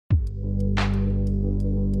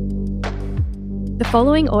The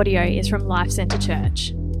following audio is from Life Centre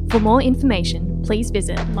Church. For more information, please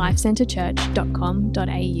visit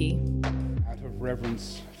lifecentrechurch.com.au. Out of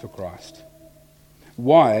reverence for Christ.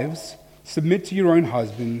 Wives, submit to your own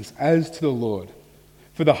husbands as to the Lord.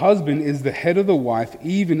 For the husband is the head of the wife,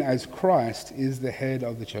 even as Christ is the head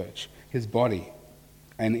of the church, his body,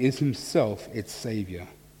 and is himself its Saviour.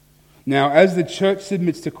 Now, as the church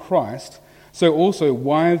submits to Christ, so also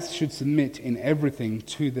wives should submit in everything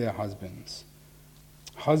to their husbands.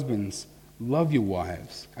 Husbands, love your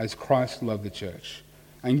wives as Christ loved the church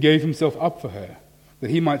and gave himself up for her,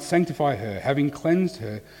 that he might sanctify her, having cleansed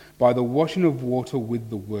her by the washing of water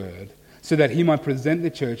with the word, so that he might present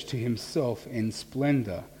the church to himself in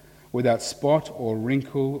splendor, without spot or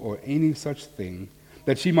wrinkle or any such thing,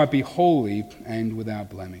 that she might be holy and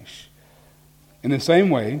without blemish. In the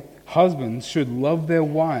same way, husbands should love their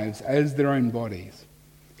wives as their own bodies.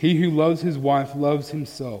 He who loves his wife loves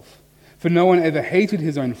himself. For no one ever hated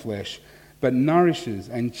his own flesh, but nourishes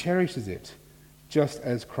and cherishes it, just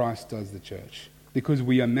as Christ does the church, because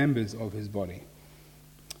we are members of his body.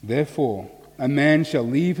 Therefore, a man shall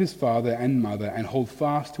leave his father and mother and hold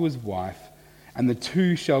fast to his wife, and the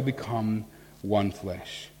two shall become one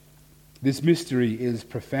flesh. This mystery is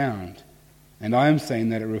profound, and I am saying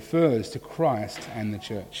that it refers to Christ and the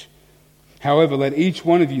church. However, let each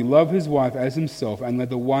one of you love his wife as himself, and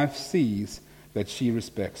let the wife seize that she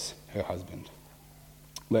respects her husband.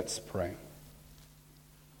 Let's pray.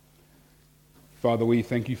 Father, we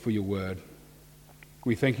thank you for your word.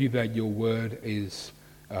 We thank you that your word is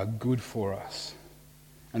good for us.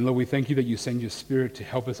 And Lord, we thank you that you send your Spirit to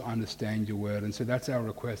help us understand your word. And so that's our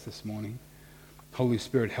request this morning. Holy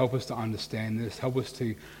Spirit, help us to understand this. Help us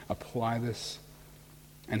to apply this.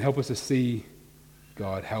 And help us to see,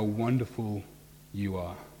 God, how wonderful you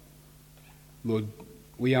are. Lord,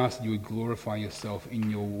 we ask that you would glorify yourself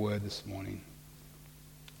in your word this morning.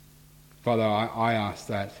 Father, I ask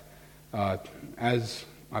that as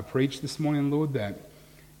I preach this morning, Lord, that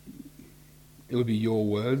it would be your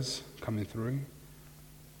words coming through.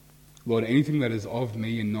 Lord, anything that is of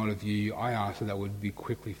me and not of you, I ask that would be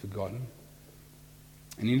quickly forgotten.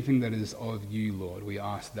 And anything that is of you, Lord, we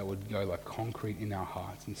ask that would go like concrete in our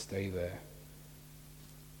hearts and stay there.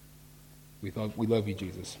 We love you,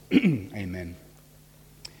 Jesus. Amen.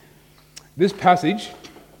 This passage,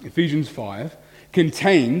 Ephesians 5,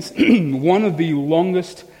 contains one of the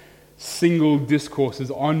longest single discourses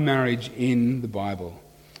on marriage in the Bible.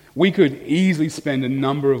 We could easily spend a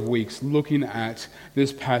number of weeks looking at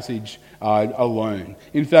this passage alone.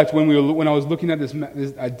 In fact, when I was looking at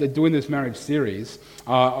doing this marriage series,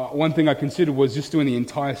 one thing I considered was just doing the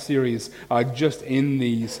entire series just in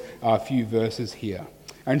these few verses here.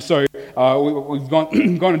 And so we've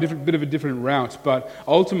gone a bit of a different route, but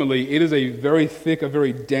ultimately it is a very thick, a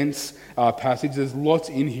very dense passage. There's lots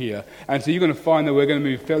in here. And so you're going to find that we're going to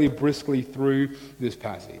move fairly briskly through this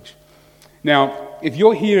passage. Now, if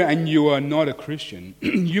you're here and you are not a Christian,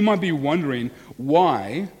 you might be wondering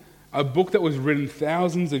why a book that was written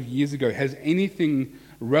thousands of years ago has anything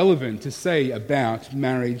relevant to say about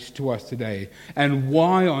marriage to us today, and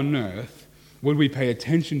why on earth would we pay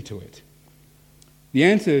attention to it? The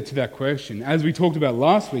answer to that question, as we talked about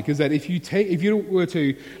last week, is that if you were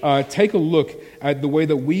to take a look at the way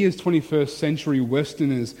that we as 21st century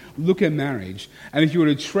Westerners look at marriage, and if you were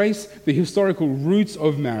to trace the historical roots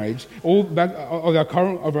of marriage, all back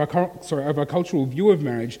of our cultural view of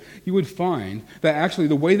marriage, you would find that actually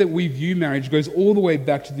the way that we view marriage goes all the way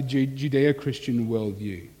back to the Judeo-Christian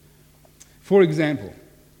worldview. For example,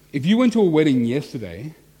 if you went to a wedding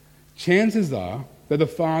yesterday, chances are that the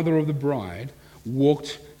father of the bride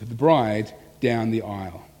walked the bride down the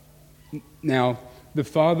aisle. Now, the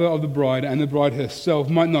father of the bride and the bride herself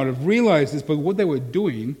might not have realized this, but what they were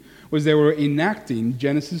doing was they were enacting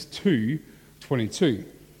Genesis 2:22,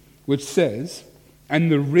 which says,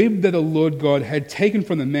 "And the rib that the Lord God had taken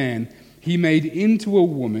from the man, he made into a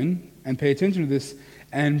woman," and pay attention to this,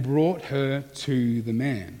 "and brought her to the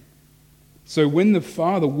man." So when the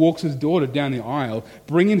father walks his daughter down the aisle,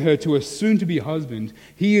 bringing her to a soon-to-be husband,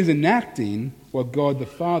 he is enacting what God the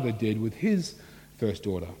Father did with his first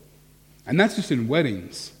daughter. And that's just in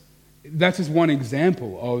weddings. That's just one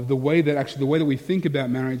example of the way that we think about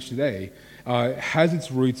marriage today has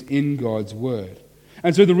its roots in God's Word.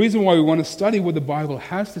 And so the reason why we want to study what the Bible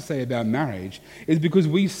has to say about marriage is because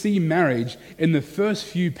we see marriage in the first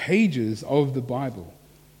few pages of the Bible.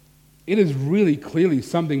 It is really clearly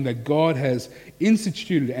something that God has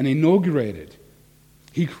instituted and inaugurated.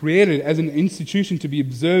 He created it as an institution to be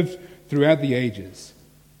observed throughout the ages.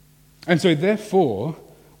 And so therefore,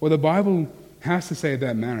 what the Bible has to say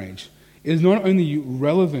about marriage is not only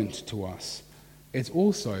relevant to us, it's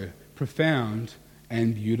also profound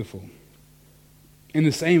and beautiful. In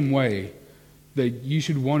the same way that you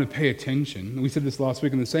should want to pay attention, we said this last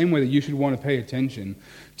week, in the same way that you should want to pay attention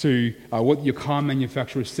to what your car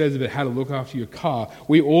manufacturer says about how to look after your car,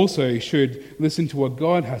 we also should listen to what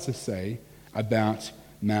God has to say about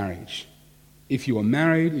marriage. If you are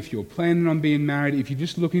married, if you're planning on being married, if you're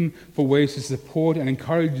just looking for ways to support and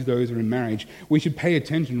encourage those who are in marriage, we should pay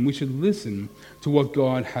attention. We should listen to what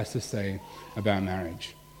God has to say about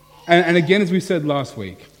marriage. And again, as we said last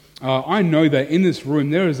week, I know that in this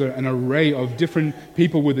room there is an array of different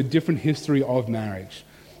people with a different history of marriage.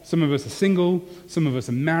 Some of us are single, some of us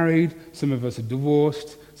are married, some of us are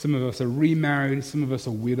divorced, some of us are remarried, some of us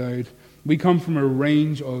are widowed. We come from a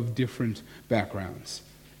range of different backgrounds.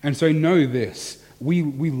 And so know this, we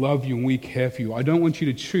love you and we care for you. I don't want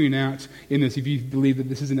you to tune out in this if you believe that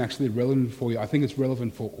this isn't actually relevant for you. I think it's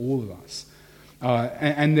relevant for all of us.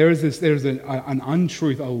 And there's an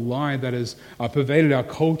untruth, a lie that has pervaded our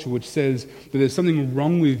culture, which says that there's something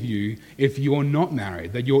wrong with you if you're not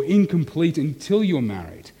married, that you're incomplete until you're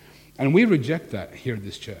married. And we reject that here at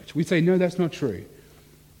this church. We say, no, that's not true.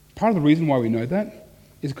 Part of the reason why we know that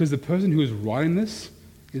is because the person who is writing this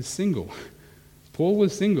is single. Paul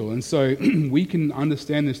was single, and so we can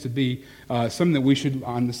understand this to be something that we should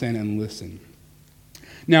understand and listen.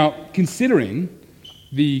 Now, considering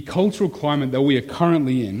the cultural climate that we are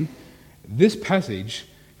currently in, this passage,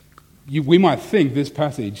 we might think this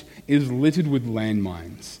passage is littered with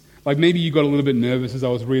landmines. Like maybe you got a little bit nervous as I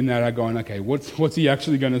was reading that out going, okay, what's he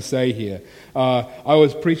actually going to say here? I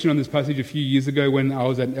was preaching on this passage a few years ago when I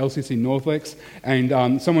was at LCC Northlex,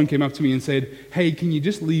 and someone came up to me and said, hey, can you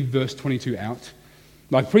just leave verse 22 out?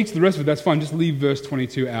 Like, preach the rest of it, that's fine, just leave verse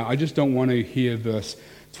 22 out. I just don't want to hear verse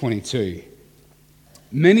 22.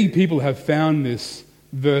 Many people have found this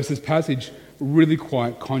passage really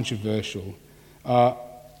quite controversial.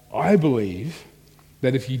 I believe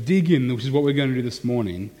that if you dig in, which is what we're going to do this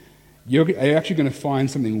morning, you're actually going to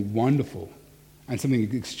find something wonderful and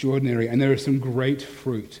something extraordinary, and there is some great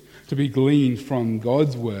fruit to be gleaned from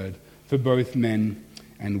God's word for both men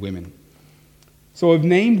and women. So I've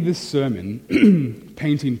named this sermon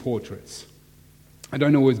Painting Portraits. I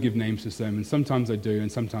don't always give names to sermons. Sometimes I do,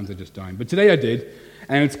 and sometimes I just don't. But today I did,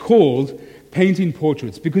 and it's called Painting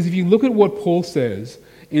Portraits, because if you look at what Paul says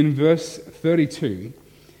in verse 32,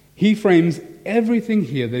 he frames everything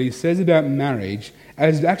here that he says about marriage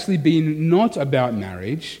as actually being not about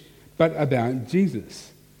marriage, but about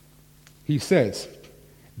Jesus. He says,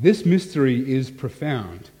 this mystery is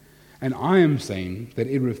profound, and I am saying that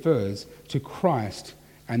it refers to Christ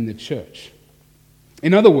and the church.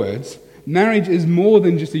 In other words, marriage is more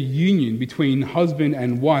than just a union between husband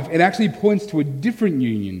and wife. It actually points to a different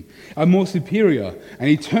union, a more superior, an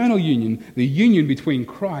eternal union, the union between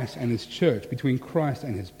Christ and his church, between Christ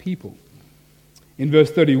and his people. In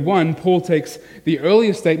verse 31, Paul takes the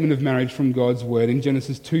earlier statement of marriage from God's word in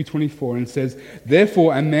Genesis 2:24 and says,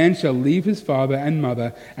 therefore a man shall leave his father and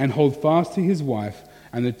mother and hold fast to his wife,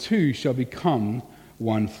 and the two shall become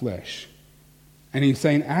one flesh. And he's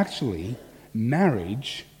saying, actually,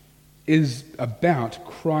 marriage is about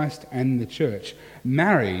Christ and the church.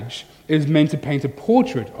 Marriage is meant to paint a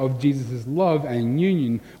portrait of Jesus' love and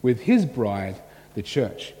union with his bride, the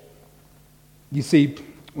church. You see,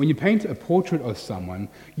 when you paint a portrait of someone,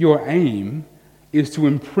 your aim is to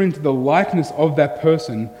imprint the likeness of that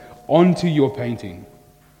person onto your painting.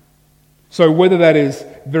 So whether that is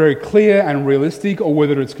very clear and realistic or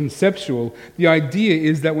whether it's conceptual, the idea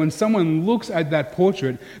is that when someone looks at that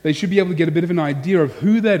portrait, they should be able to get a bit of an idea of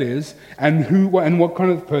who that is and what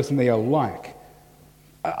kind of person they are like.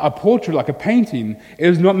 A portrait, like a painting,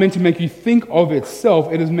 is not meant to make you think of itself.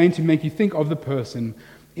 It is meant to make you think of the person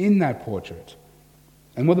in that portrait.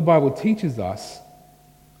 And what the Bible teaches us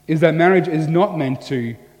is that marriage is not meant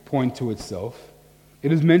to point to itself.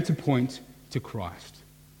 It is meant to point to Christ.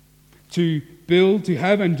 To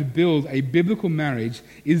have and to build a biblical marriage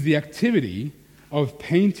is the activity of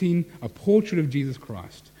painting a portrait of Jesus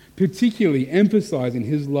Christ, particularly emphasizing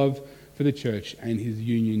his love for the church and his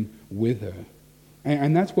union with her.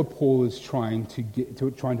 And that's what Paul is trying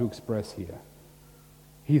to express here.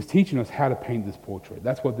 He is teaching us how to paint this portrait.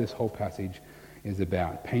 That's what this whole passage is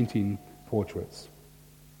about, painting portraits.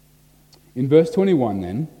 In verse 21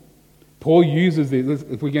 then, Paul uses these,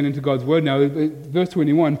 if we get into God's word now, verse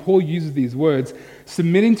 21, Paul uses these words,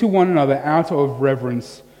 submitting to one another out of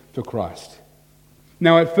reverence for Christ.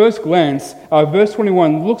 Now at first glance, verse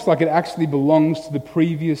 21 looks like it actually belongs to the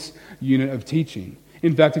previous unit of teaching.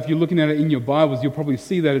 In fact, if you're looking at it in your Bibles, you'll probably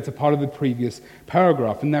see that it's a part of the previous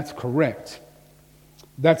paragraph, and that's correct.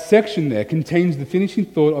 That section there contains the finishing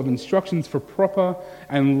thought of instructions for proper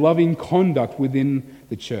and loving conduct within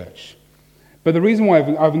the church. But the reason why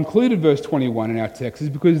I've included verse 21 in our text is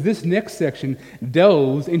because this next section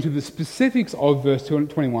delves into the specifics of verse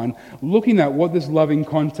 21, looking at what this loving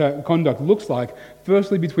conduct looks like,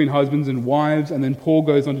 firstly between husbands and wives, and then Paul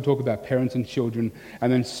goes on to talk about parents and children,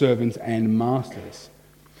 and then servants and masters.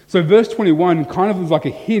 So verse 21 kind of is like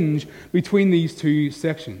a hinge between these two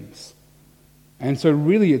sections. And so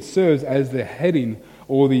really it serves as the heading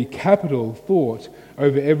or the capital thought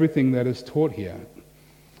over everything that is taught here.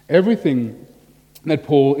 Everything that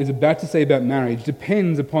Paul is about to say about marriage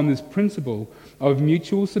depends upon this principle of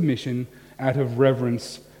mutual submission out of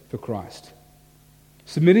reverence for Christ.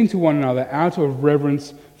 Submitting to one another out of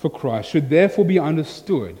reverence for Christ should therefore be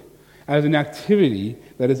understood as an activity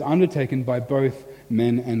that is undertaken by both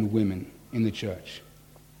men and women in the church.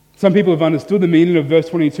 Some people have understood the meaning of verse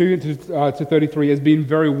 22 to 33 as being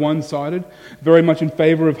very one-sided, very much in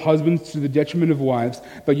favor of husbands to the detriment of wives,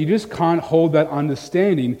 but you just can't hold that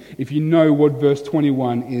understanding if you know what verse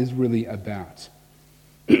 21 is really about.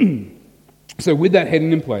 So with that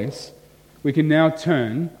heading in place, we can now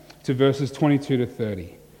turn to verses 22 to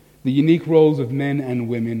 30, the unique roles of men and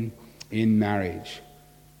women in marriage.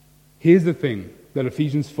 Here's the thing that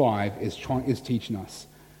Ephesians 5 is teaching us.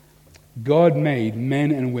 God made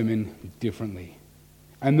men and women differently,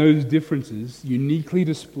 and those differences uniquely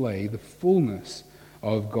display the fullness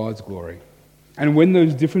of God's glory. And when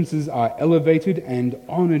those differences are elevated and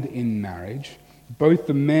honored in marriage, both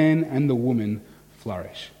the man and the woman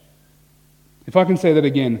flourish. If I can say that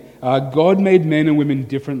again, God made men and women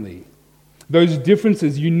differently. Those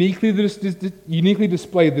differences uniquely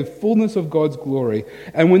display the fullness of God's glory.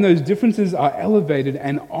 And when those differences are elevated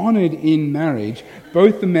and honored in marriage,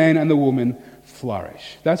 both the man and the woman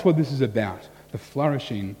flourish. That's what this is about, the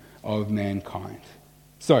flourishing of mankind.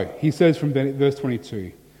 So, he says from verse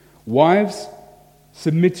 22, "Wives,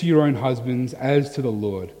 submit to your own husbands as to the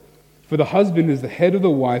Lord. For the husband is the head of the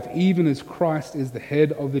wife, even as Christ is the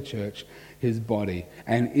head of the church, his body,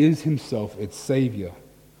 and is himself its Savior."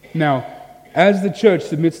 Now, as the church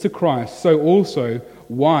submits to Christ, so also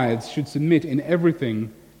wives should submit in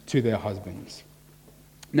everything to their husbands.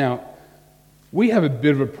 Now, we have a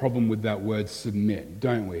bit of a problem with that word submit,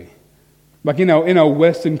 don't we? Like in our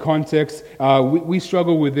Western context, we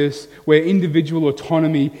struggle with this, where individual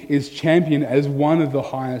autonomy is championed as one of the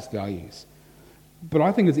highest values. But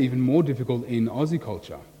I think it's even more difficult in Aussie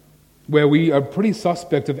culture, where we are pretty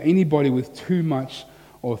suspect of anybody with too much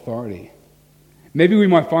authority. Maybe we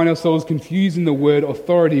might find ourselves confusing the word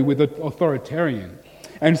authority with authoritarian.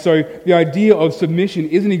 And so the idea of submission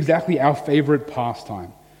isn't exactly our favorite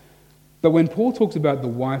pastime. But when Paul talks about the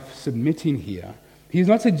wife submitting here, he's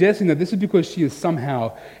not suggesting that this is because she is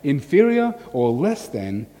somehow inferior or less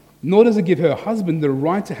than, nor does it give her husband the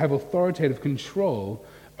right to have authoritative control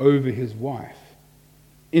over his wife.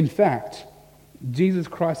 In fact, Jesus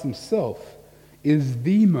Christ himself is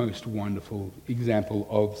the most wonderful example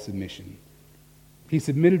of submission. He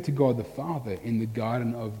submitted to God the Father in the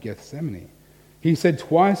Garden of Gethsemane. He said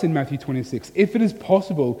twice in Matthew 26, "If it is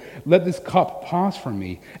possible, let this cup pass from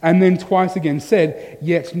me." And then twice again said,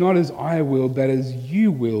 "Yet not as I will, but as you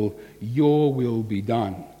will, your will be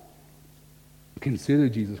done." Consider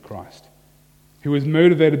Jesus Christ, who was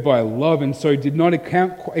motivated by love and so did not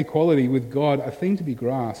account equality with God a thing to be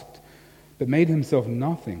grasped, but made himself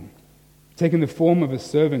nothing, taking the form of a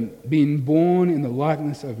servant, being born in the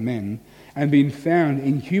likeness of men, and being found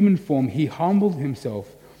in human form, he humbled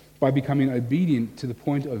himself by becoming obedient to the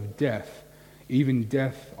point of death, even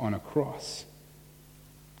death on a cross.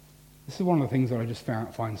 This is one of the things that I just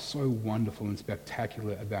find so wonderful and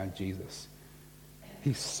spectacular about Jesus.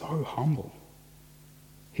 He's so humble.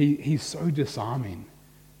 He's so disarming.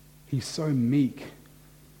 He's so meek.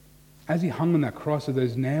 As he hung on that cross, as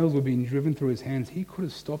those nails were being driven through his hands, he could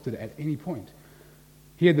have stopped it at any point.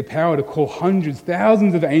 He had the power to call hundreds,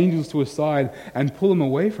 thousands of angels to his side and pull him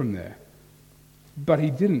away from there. But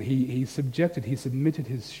he didn't. He submitted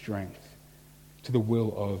his strength to the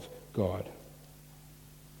will of God.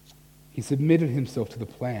 He submitted himself to the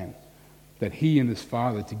plan that he and his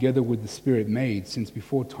Father, together with the Spirit, made since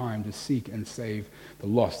before time to seek and save the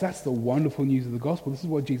lost. That's the wonderful news of the gospel. This is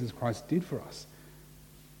what Jesus Christ did for us.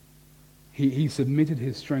 He submitted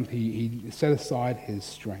his strength. He set aside his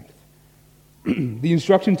strength. The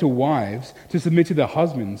instruction to wives to submit to their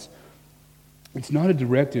husbands, it's not a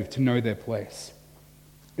directive to know their place.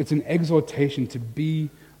 It's an exhortation to be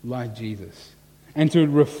like Jesus and to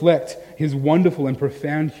reflect his wonderful and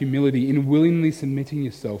profound humility in willingly submitting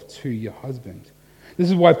yourself to your husband. This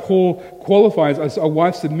is why Paul qualifies a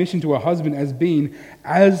wife's submission to her husband as being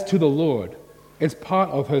as to the Lord. It's part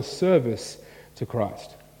of her service to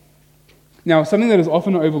Christ. Now, something that is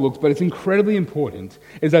often overlooked, but it's incredibly important,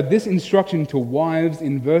 is that this instruction to wives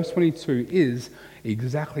in verse 22 is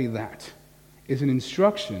exactly that. It's an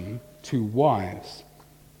instruction to wives.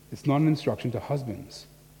 It's not an instruction to husbands.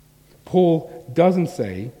 Paul doesn't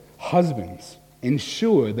say, husbands,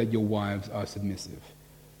 ensure that your wives are submissive.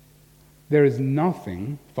 There is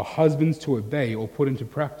nothing for husbands to obey or put into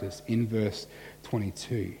practice in verse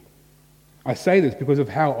 22. I say this because of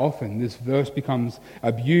how often this verse becomes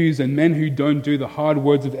abused, and men who don't do the hard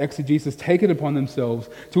words of exegesis take it upon themselves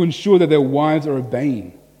to ensure that their wives are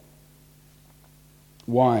obeying.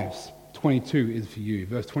 Wives, 22 is for you.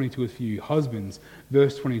 Verse 22 is for you. Husbands,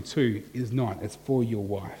 verse 22 is not. It's for your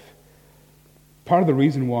wife. Part of the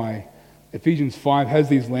reason why Ephesians 5 has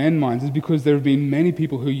these landmines is because there have been many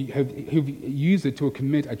people who've used it to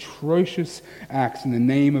commit atrocious acts in the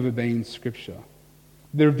name of obeying Scripture.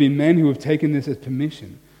 There have been men who have taken this as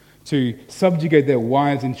permission to subjugate their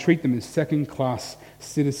wives and treat them as second-class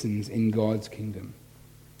citizens in God's kingdom.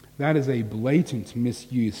 That is a blatant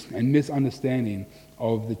misuse and misunderstanding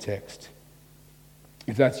of the text.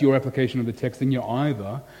 If that's your application of the text, then you're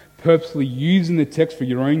either purposely using the text for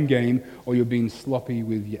your own gain or you're being sloppy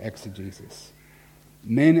with your exegesis.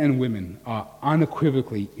 Men and women are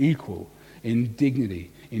unequivocally equal in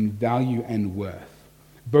dignity, in value and worth.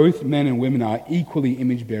 Both men and women are equally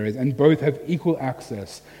image bearers and both have equal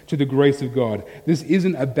access to the grace of God. This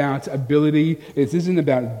isn't about ability, it isn't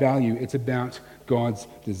about value, it's about God's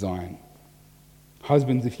design.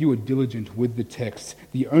 Husbands, if you are diligent with the text,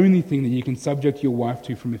 the only thing that you can subject your wife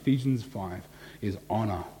to from Ephesians 5 is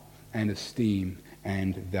honor and esteem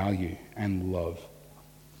and value and love.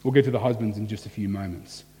 We'll get to the husbands in just a few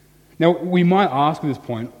moments. Now, we might ask at this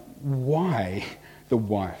point why the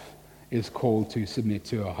wife is called to submit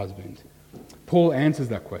to her husband. Paul answers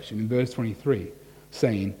that question in verse 23,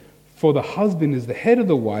 saying, "For the husband is the head of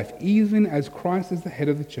the wife, even as Christ is the head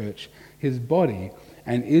of the church, his body,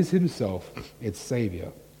 and is himself its Savior."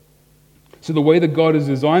 So the way that God has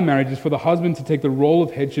designed marriage is for the husband to take the role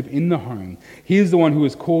of headship in the home. He is the one who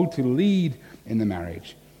is called to lead in the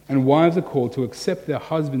marriage, and wives are called to accept their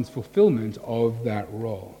husband's fulfillment of that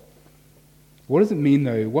role. What does it mean,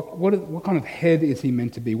 though? What kind of head is he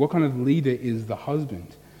meant to be? What kind of leader is the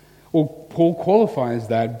husband? Well, Paul qualifies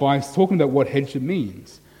that by talking about what headship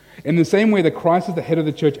means. In the same way that Christ is the head of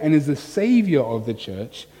the church and is the Savior of the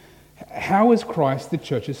church, how is Christ the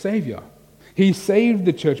church's Savior? He saved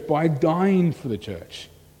the church by dying for the church.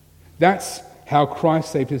 That's how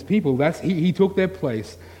Christ saved his people. He took their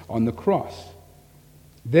place on the cross.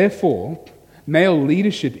 Therefore, male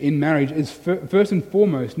leadership in marriage is first and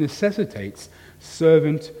foremost necessitates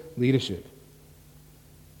servant leadership.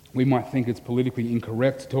 We might think it's politically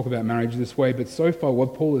incorrect to talk about marriage this way, but so far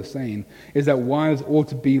what Paul is saying is that wives ought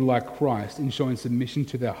to be like Christ in showing submission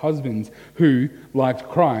to their husbands who, like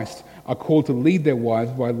Christ, are called to lead their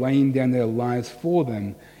wives by laying down their lives for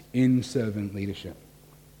them in servant leadership.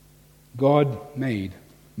 God made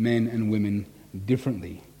men and women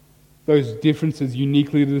differently. Those differences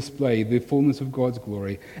uniquely display the fullness of God's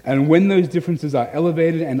glory. And when those differences are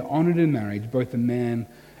elevated and honored in marriage, both the man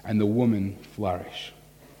and the woman flourish.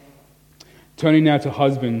 Turning now to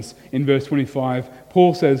husbands, in verse 25,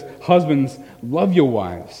 Paul says, "Husbands, love your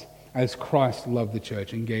wives as Christ loved the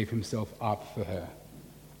church and gave himself up for her."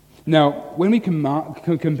 Now, when we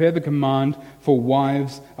compare the command for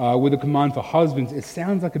wives with the command for husbands, it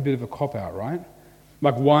sounds like a bit of a cop-out, right?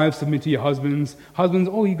 Like, wives, submit to your husbands. Husbands,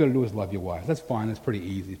 all you got to do is love your wives. That's fine. That's pretty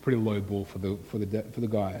easy. It's pretty low ball for the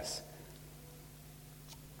guys.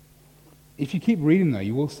 If you keep reading, though,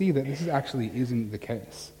 you will see that this actually isn't the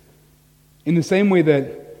case. In the same way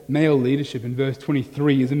that male leadership in verse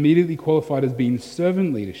 23 is immediately qualified as being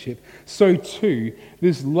servant leadership, so too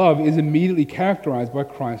this love is immediately characterized by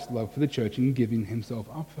Christ's love for the church in giving himself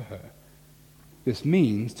up for her. This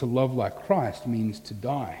means to love like Christ means to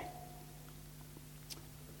die.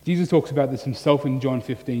 Jesus talks about this himself in John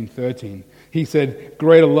 15:13. He said,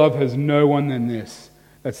 "Greater love has no one than this,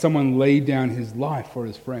 that someone laid down his life for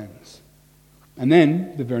his friends." And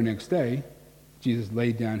then, the very next day, Jesus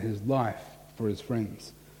laid down his life for his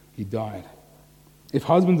friends. He died. If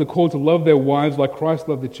husbands are called to love their wives like Christ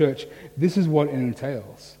loved the church, this is what it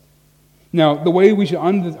entails. Now, the way we should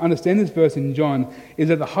understand this verse in John is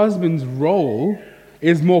that the husband's role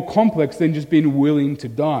is more complex than just being willing to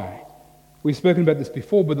die. We've spoken about this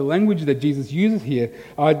before, but the language that Jesus uses here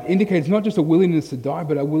indicates not just a willingness to die,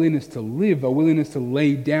 but a willingness to live, a willingness to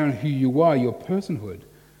lay down who you are, your personhood.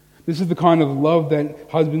 This is the kind of love that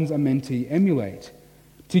husbands are meant to emulate.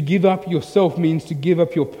 To give up yourself means to give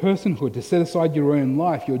up your personhood, to set aside your own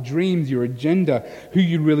life, your dreams, your agenda, who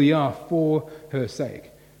you really are for her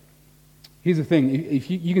sake. Here's the thing, if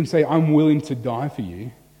you can say, I'm willing to die for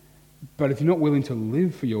you, but if you're not willing to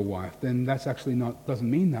live for your wife, then that's actually doesn't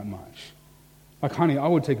mean that much. Like, honey, I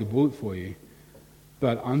would take a bullet for you,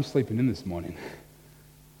 but I'm sleeping in this morning.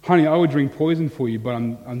 Honey, I would drink poison for you, but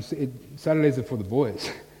Saturdays are for the boys.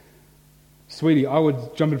 Sweetie, I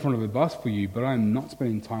would jump in front of a bus for you, but I'm not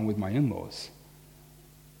spending time with my in-laws.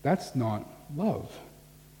 That's not love.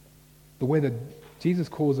 The way that Jesus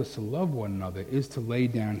calls us to love one another is to lay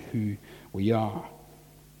down who we are.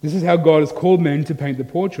 This is how God has called men to paint the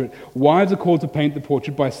portrait. Wives are called to paint the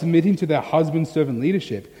portrait by submitting to their husband's servant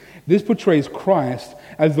leadership. This portrays Christ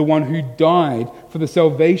as the one who died for the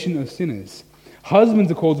salvation of sinners.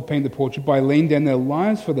 Husbands are called to paint the portrait by laying down their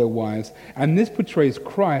lives for their wives, and this portrays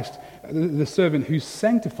Christ, the servant who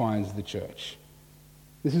sanctifies the church.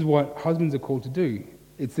 This is what husbands are called to do.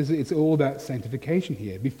 It's all about sanctification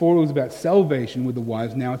here. Before it was about salvation with the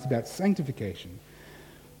wives, now it's about sanctification.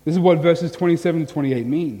 This is what verses 27 to 28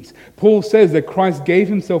 means. Paul says that Christ gave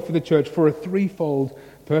himself for the church for a threefold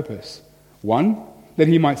purpose. One, that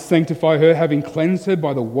he might sanctify her, having cleansed her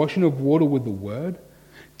by the washing of water with the word.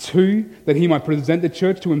 2, that he might present the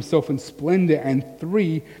church to himself in splendor. And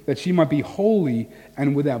 3, that she might be holy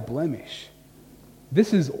and without blemish.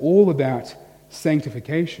 This is all about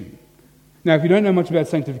sanctification. Now, if you don't know much about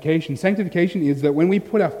sanctification, sanctification is that when we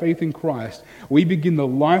put our faith in Christ, we begin the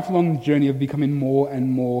lifelong journey of becoming more and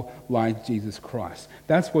more like Jesus Christ.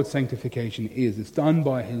 That's what sanctification is. It's done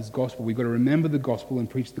by his gospel. We've got to remember the gospel and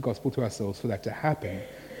preach the gospel to ourselves for that to happen.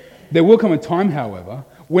 There will come a time, however,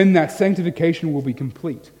 when that sanctification will be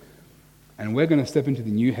complete. And we're going to step into the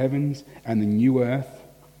new heavens and the new earth.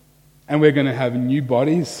 And we're going to have new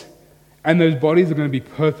bodies. And those bodies are going to be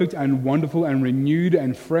perfect and wonderful and renewed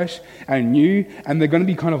and fresh and new. And they're going to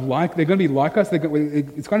be they're going to be like us.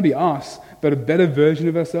 It's going to be us, but a better version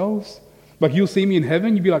of ourselves. Like, you'll see me in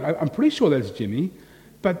heaven, you'll be like, I'm pretty sure that's Jimmy,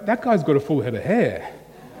 but that guy's got a full head of hair.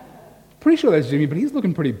 Pretty sure that's Jimmy, but he's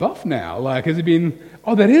looking pretty buff now. Like, has it been,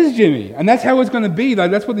 oh, that is Jimmy. And that's how it's going to be.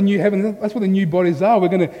 Like, that's what the new heaven, that's what the new bodies are. We're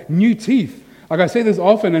going to, new teeth. Like, I say this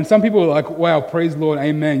often, and some people are like, wow, praise the Lord,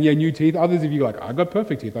 amen, yeah, new teeth. Others of you are like, I got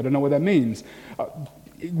perfect teeth. I don't know what that means.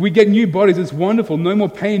 We get new bodies. It's wonderful. No more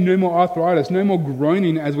pain, no more arthritis, no more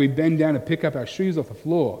groaning as we bend down to pick up our shoes off the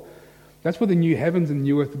floor. That's what the new heavens and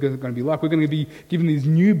new earth are going to be like. We're going to be given these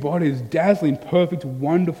new bodies, dazzling, perfect,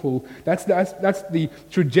 wonderful. That's the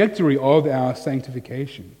trajectory of our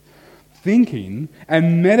sanctification. Thinking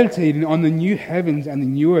and meditating on the new heavens and the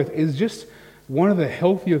new earth is just one of the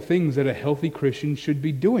healthier things that a healthy Christian should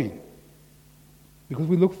be doing. Because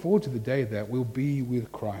we look forward to the day that we'll be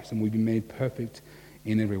with Christ and we'll be made perfect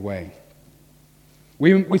in every way.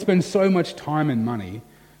 We spend so much time and money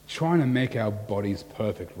trying to make our bodies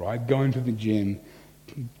perfect, right? Going to the gym,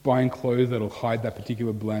 buying clothes that'll hide that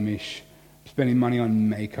particular blemish, spending money on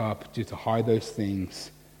makeup just to hide those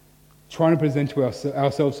things, trying to present to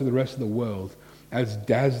ourselves to the rest of the world as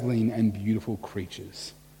dazzling and beautiful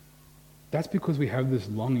creatures. That's because we have this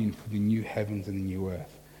longing for the new heavens and the new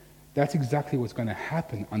earth. That's exactly what's going to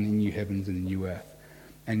happen on the new heavens and the new earth.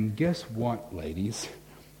 And guess what, ladies?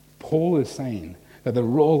 Paul is saying that the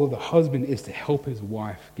role of the husband is to help his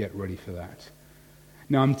wife get ready for that.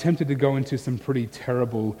 Now, I'm tempted to go into some pretty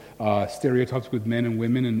terrible stereotypes with men and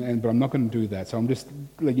women, but I'm not going to do that. So I'm just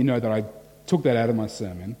letting you know that I took that out of my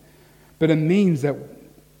sermon. But it means that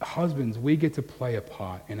husbands, we get to play a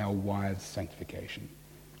part in our wives' sanctification.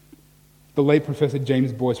 The late Professor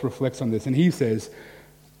James Boyce reflects on this, and he says,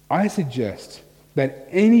 I suggest that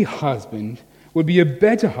any husband would be a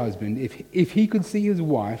better husband if he could see his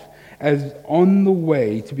wife as on the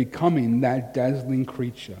way to becoming that dazzling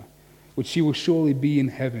creature, which she will surely be in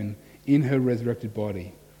heaven in her resurrected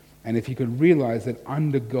body. And if he could realize that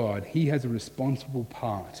under God, he has a responsible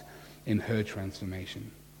part in her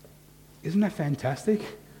transformation. Isn't that fantastic?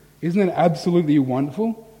 Isn't that absolutely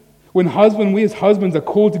wonderful? When we as husbands are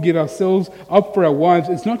called to give ourselves up for our wives,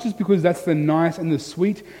 it's not just because that's the nice and the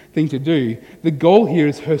sweet thing to do. The goal here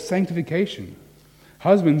is her sanctification.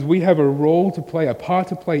 Husbands, we have a role to play, a part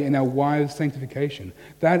to play in our wives' sanctification.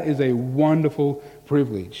 That is a wonderful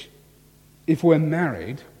privilege. If we're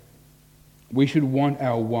married, we should want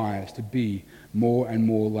our wives to be more and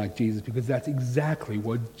more like Jesus, because that's exactly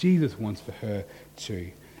what Jesus wants for her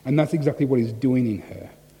too. And that's exactly what he's doing in her.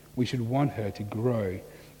 We should want her to grow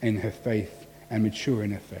in her faith and mature in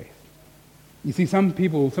her faith. You see, some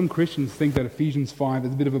Christians think that Ephesians 5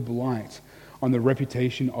 is a bit of a blight on the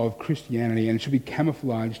reputation of Christianity, and it should be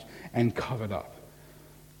camouflaged and covered up.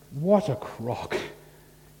 What a crock.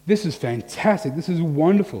 This is fantastic. This is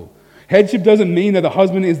wonderful. Headship doesn't mean that the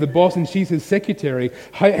husband is the boss and she's his secretary.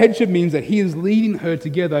 Headship means that he is leading her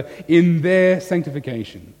together in their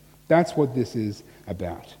sanctification. That's what this is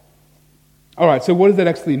about. All right, so what does that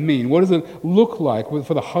actually mean? What does it look like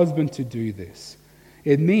for the husband to do this?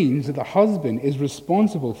 It means that the husband is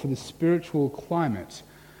responsible for the spiritual climate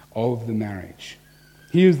of the marriage.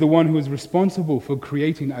 He is the one who is responsible for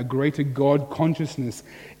creating a greater God consciousness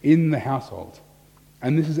in the household.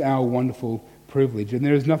 And this is our wonderful privilege. And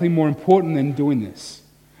there is nothing more important than doing this.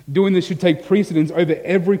 Doing this should take precedence over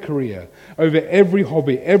every career, over every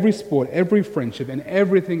hobby, every sport, every friendship, and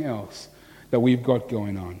everything else that we've got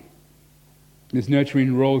going on. This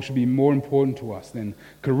nurturing role should be more important to us than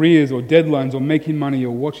careers or deadlines or making money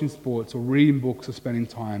or watching sports or reading books or spending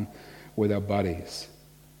time with our buddies.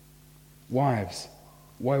 Wives,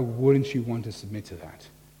 why wouldn't you want to submit to that?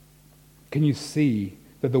 Can you see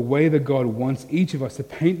that the way that God wants each of us to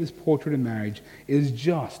paint this portrait of marriage is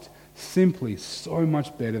just simply so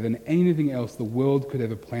much better than anything else the world could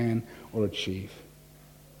ever plan or achieve?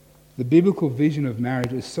 The biblical vision of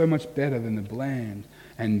marriage is so much better than the bland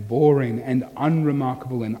and boring and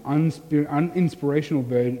unremarkable and uninspirational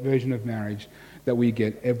version of marriage that we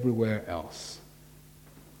get everywhere else.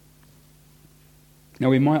 Now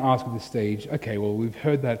we might ask at this stage, okay, well we've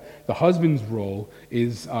heard that the husband's role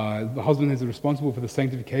is, the husband is responsible for the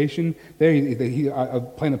sanctification. He's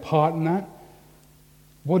playing a part in that.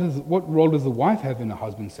 What role does the wife have in a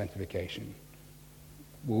husband's sanctification?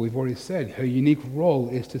 Well, we've already said her unique role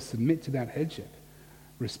is to submit to that headship.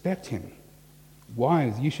 Respect him.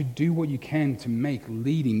 Wives, you should do what you can to make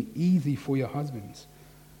leading easy for your husbands.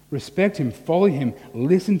 Respect him, follow him,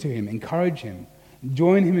 listen to him, encourage him.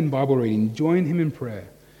 Join him in Bible reading, join him in prayer.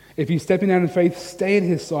 If he's stepping out in faith, stay at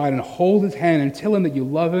his side and hold his hand and tell him that you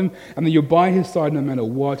love him and that you're by his side no matter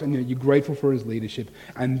what and that you're grateful for his leadership,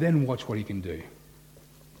 and then watch what he can do.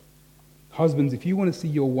 Husbands, if you want to see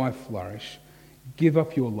your wife flourish, give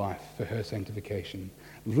up your life for her sanctification.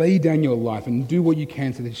 Lay down your life and do what you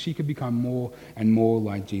can so that she could become more and more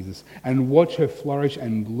like Jesus, and watch her flourish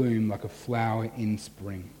and bloom like a flower in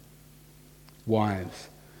spring. Wives,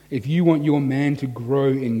 if you want your man to grow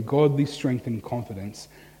in godly strength and confidence,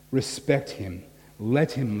 respect him,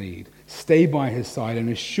 let him lead, stay by his side and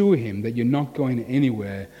assure him that you're not going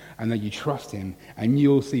anywhere and that you trust him, and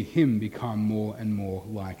you'll see him become more and more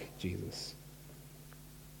like Jesus.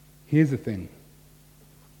 Here's the thing.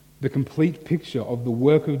 The complete picture of the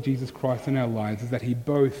work of Jesus Christ in our lives is that he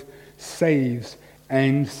both saves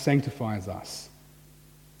and sanctifies us.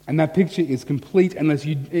 And that picture is incomplete unless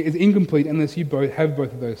you both have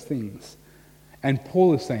both of those things. And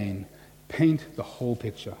Paul is saying, paint the whole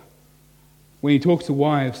picture. When he talks to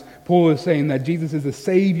wives, Paul is saying that Jesus is the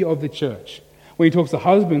Savior of the church. When he talks to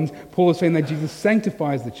husbands, Paul is saying that Jesus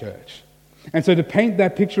sanctifies the church. And so to paint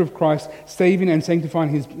that picture of Christ saving and sanctifying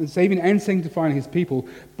his people,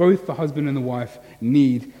 both the husband and the wife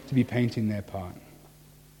need to be painting their part.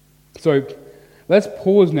 So let's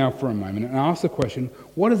pause now for a moment and ask the question,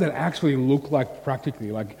 what does that actually look like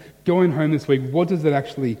practically? Like going home this week, what does that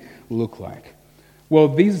actually look like? Well,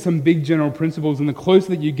 these are some big general principles, and the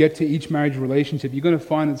closer that you get to each marriage relationship, you're going to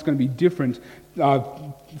find it's going to be different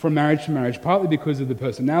from marriage to marriage, partly because of the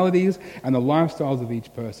personalities and the lifestyles of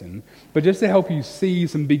each person. But just to help you see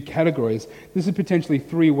some big categories, this is potentially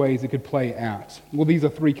 3 ways it could play out. Well, these are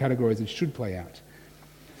 3 categories it should play out.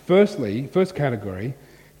 Firstly, first category,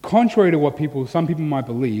 contrary to what some people might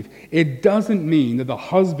believe, it doesn't mean that the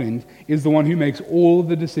husband is the one who makes all of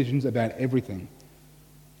the decisions about everything.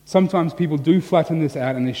 Sometimes people do flatten this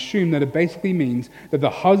out and assume that it basically means that the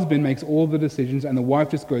husband makes all the decisions and the wife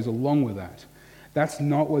just goes along with that. That's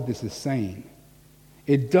not what this is saying.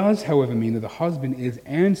 It does, however, mean that the husband is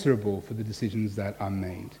answerable for the decisions that are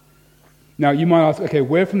made. Now, you might ask, okay,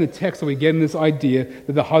 where from the text are we getting this idea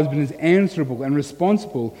that the husband is answerable and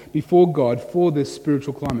responsible before God for this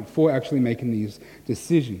spiritual climate, for actually making these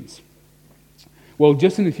decisions? Well,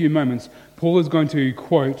 just in a few moments, Paul is going to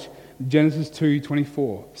quote Genesis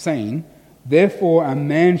 2:24, saying, "Therefore a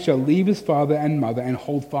man shall leave his father and mother and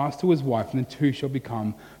hold fast to his wife, and the two shall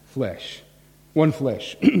become flesh." One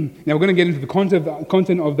flesh. Now we're going to get into the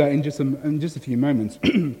content of that in just a few moments.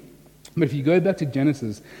 But if you go back to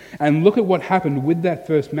Genesis and look at what happened with that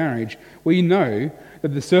first marriage, we know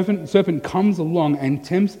that the serpent comes along and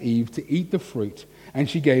tempts Eve to eat the fruit, and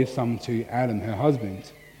she gave some to Adam, her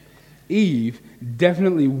husband. Eve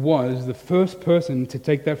definitely was the first person to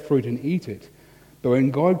take that fruit and eat it. But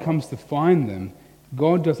when God comes to find them,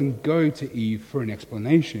 God doesn't go to Eve for an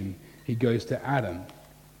explanation. He goes to Adam.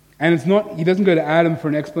 And he doesn't go to Adam for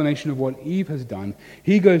an explanation of what Eve has done.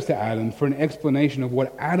 He goes to Adam for an explanation of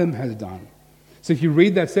what Adam has done. So if you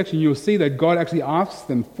read that section, you'll see that God actually asks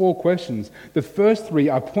them 4 questions. The first 3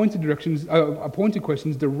 are pointed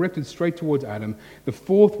questions directed straight towards Adam. The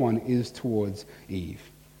 4th one is towards Eve.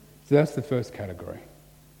 So that's the first category.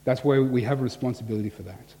 That's where we have a responsibility for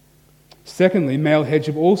that. Secondly, male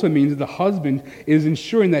headship also means that the husband is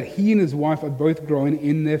ensuring that he and his wife are both growing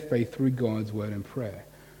in their faith through God's word and prayer.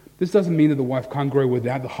 This doesn't mean that the wife can't grow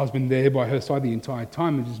without the husband there by her side the entire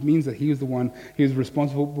time. It just means that he is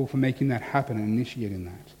responsible for making that happen and initiating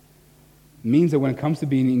that. It means that when it comes to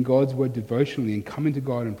being in God's word devotionally and coming to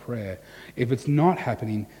God in prayer, if it's not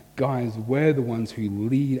happening, guys, we're the ones who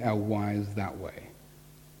lead our wives that way.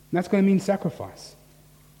 And that's going to mean sacrifice.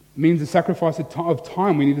 It means the sacrifice of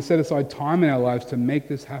time. We need to set aside time in our lives to make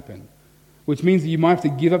this happen, which means that you might have to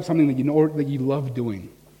give up something that you love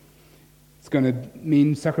doing. It's going to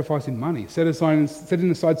mean sacrificing money, setting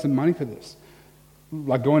aside some money for this,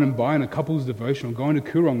 like going and buying a couple's devotional, going to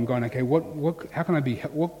Koorong and going, okay,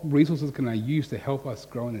 what resources can I use to help us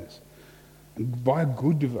grow in this? And buy a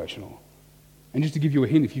good devotional. And just to give you a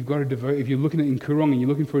hint, if you're looking at in Koorong and you're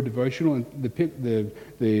looking for a devotional and the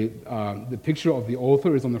picture of the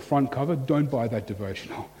author is on the front cover, don't buy that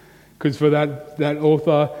devotional, because for that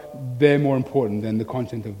author, they're more important than the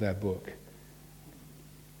content of that book.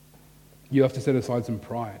 You have to set aside some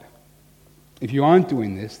pride. If you aren't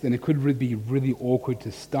doing this, then it could be really awkward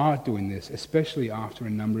to start doing this, especially after a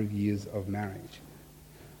number of years of marriage.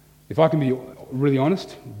 If I can be really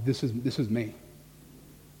honest, this is me.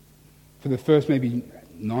 For the first maybe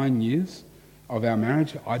 9 years of our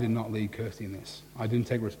marriage, I did not lead Kirsty in this. I didn't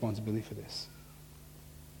take responsibility for this.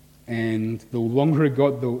 And the longer it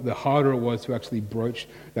got, the harder it was to actually broach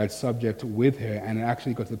that subject with her, and it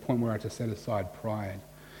actually got to the point where I had to set aside pride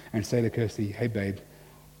and say to Kirsty, hey babe,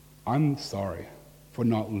 I'm sorry for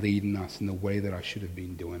not leading us in the way that I should have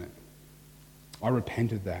been doing it. I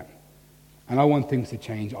repent of that. And I want things to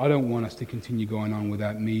change. I don't want us to continue going on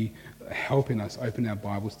without me helping us open our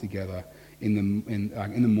Bibles together in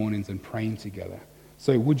the mornings and praying together.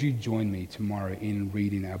 So would you join me tomorrow in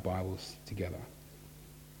reading our Bibles together?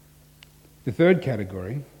 The third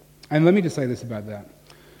category, and let me just say this about that.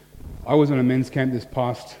 I was on a men's camp this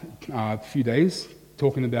past few days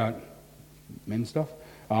talking about men's stuff,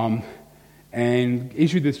 and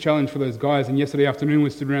issued this challenge for those guys. And yesterday afternoon we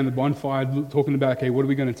stood around the bonfire talking about, okay, what are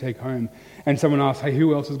we going to take home? And someone asked, hey,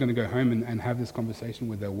 who else is going to go home and have this conversation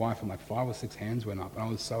with their wife? And like 5 or 6 hands went up, and I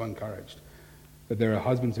was so encouraged that there are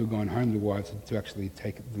husbands who are going home to wives to actually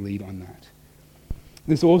take the lead on that.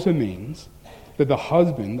 This also means that the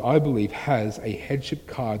husband, I believe, has a headship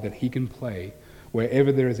card that he can play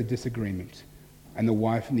wherever there is a disagreement, and the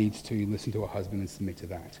wife needs to listen to her husband and submit to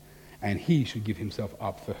that, and he should give himself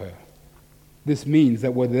up for her. This means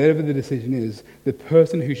that whatever the decision is, the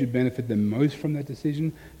person who should benefit the most from that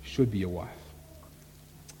decision should be your wife.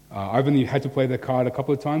 I've only had to play that card a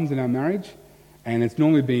couple of times in our marriage, and it's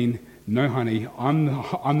normally been, no honey, I'm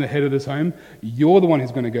the head of this home, you're the one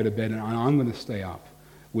who's going to go to bed, and I'm going to stay up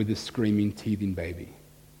with this screaming, teething baby.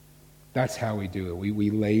 That's how we do it.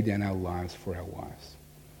 We lay down our lives for our wives.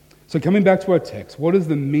 So coming back to our text, what is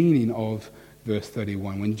the meaning of verse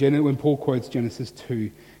 31 when Paul quotes Genesis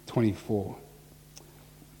 2:24?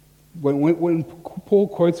 When Paul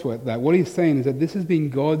quotes that, what he's saying is that this has been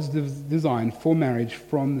God's design for marriage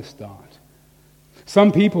from the start.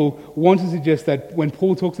 Some people want to suggest that when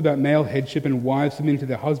Paul talks about male headship and wives submitting to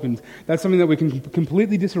their husbands, that's something that we can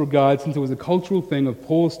completely disregard since it was a cultural thing of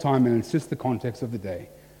Paul's time and it's just the context of the day.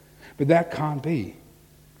 But that can't be.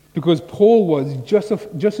 Because Paul was just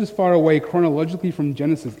as far away chronologically from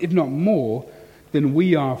Genesis, if not more, than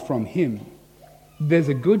we are from him. There's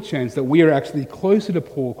a good chance that we are actually closer to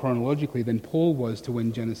Paul chronologically than Paul was to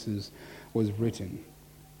when Genesis was written.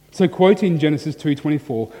 So quoting Genesis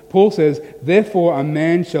 2:24, Paul says, therefore a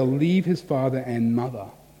man shall leave his father and mother.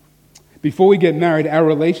 Before we get married, our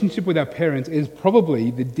relationship with our parents is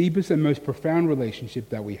probably the deepest and most profound relationship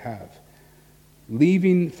that we have.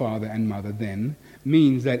 Leaving father and mother then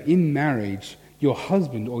means that in marriage, your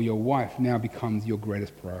husband or your wife now becomes your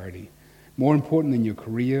greatest priority. More important than your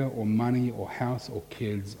career or money or house or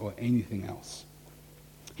kids or anything else.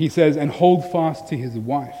 He says, and hold fast to his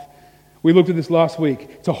wife. We looked at this last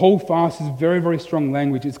week. To hold fast is very, very strong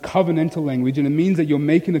language. It's covenantal language, and it means that you're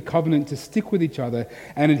making a covenant to stick with each other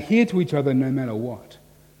and adhere to each other no matter what.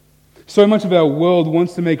 So much of our world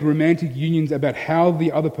wants to make romantic unions about how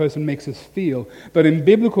the other person makes us feel, but in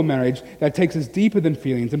biblical marriage, that takes us deeper than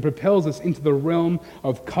feelings and propels us into the realm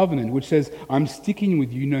of covenant, which says, I'm sticking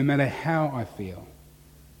with you no matter how I feel.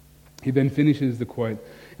 He then finishes the quote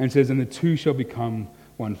and says, and the two shall become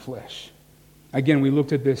one flesh. Again, we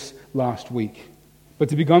looked at this last week. But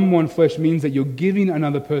to become one flesh means that you're giving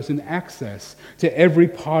another person access to every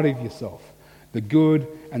part of yourself, the good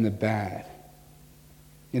and the bad,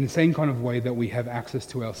 in the same kind of way that we have access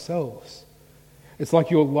to ourselves. It's like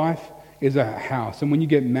your life is a house, and when you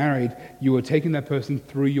get married, you are taking that person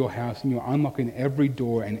through your house and you're unlocking every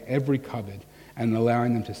door and every cupboard and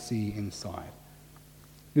allowing them to see inside.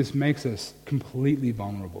 This makes us completely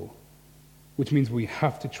vulnerable, which means we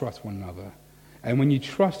have to trust one another. And when you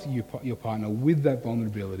trust your partner with that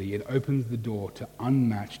vulnerability, it opens the door to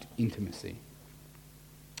unmatched intimacy.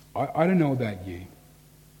 I don't know about you,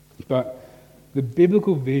 but the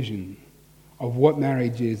biblical vision of what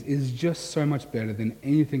marriage is just so much better than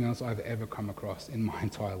anything else I've ever come across in my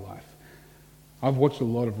entire life. I've watched a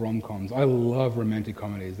lot of rom-coms. I love romantic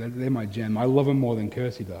comedies. They're my jam. I love them more than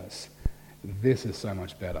Kirsty does. This is so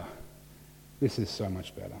much better. This is so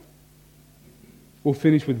much better. We'll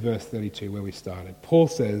finish with verse 32 where we started. Paul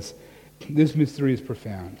says, this mystery is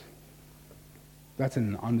profound. That's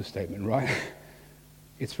an understatement, right?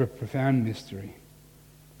 It's a profound mystery.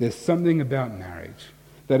 There's something about marriage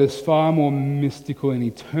that is far more mystical and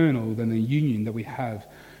eternal than the union that we have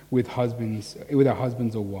with our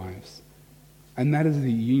husbands or wives. And that is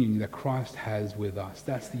the union that Christ has with us.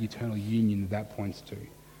 That's the eternal union that points to.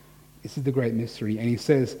 This is the great mystery. And he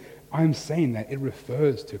says, I'm saying that it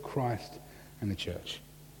refers to Christ and the church.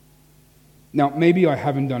 Now, maybe I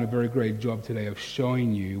haven't done a very great job today of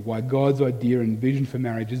showing you why God's idea and vision for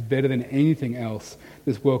marriage is better than anything else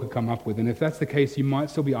this world could come up with. And if that's the case, you might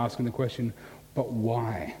still be asking the question, but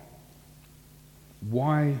why?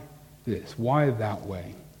 Why this? Why that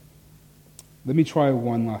way? Let me try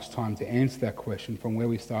one last time to answer that question from where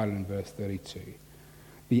we started in verse 32.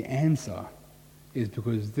 The answer is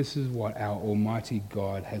because this is what our Almighty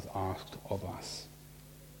God has asked of us.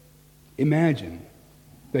 Imagine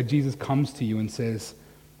that Jesus comes to you and says,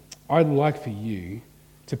 I'd like for you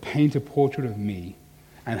to paint a portrait of me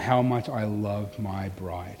and how much I love my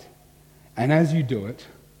bride. And as you do it,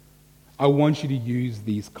 I want you to use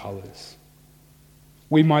these colors.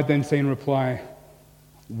 We might then say in reply,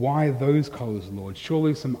 why those colors, Lord?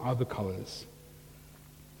 Surely some other colors.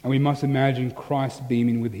 And we must imagine Christ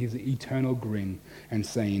beaming with his eternal grin and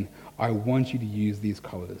saying, I want you to use these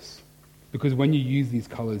colors. Because when you use these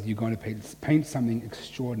colors, you're going to paint something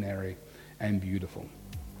extraordinary and beautiful.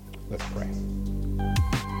 Let's pray.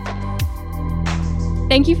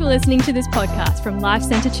 Thank you for listening to this podcast from Life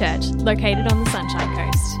Centre Church, located on the Sunshine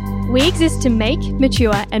Coast. We exist to make,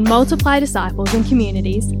 mature, and multiply disciples and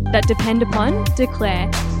communities that depend upon, declare,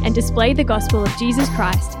 and display the gospel of Jesus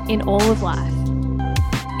Christ in all of life.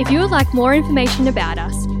 If you would like more information about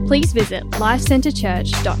us, please visit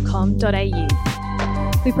lifecentrechurch.com.au.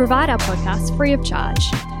 We provide our podcast free of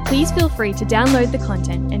charge. Please feel free to download the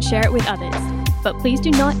content and share it with others, but please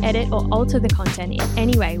do not edit or alter the content in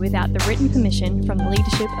any way without the written permission from the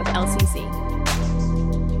leadership of LCC.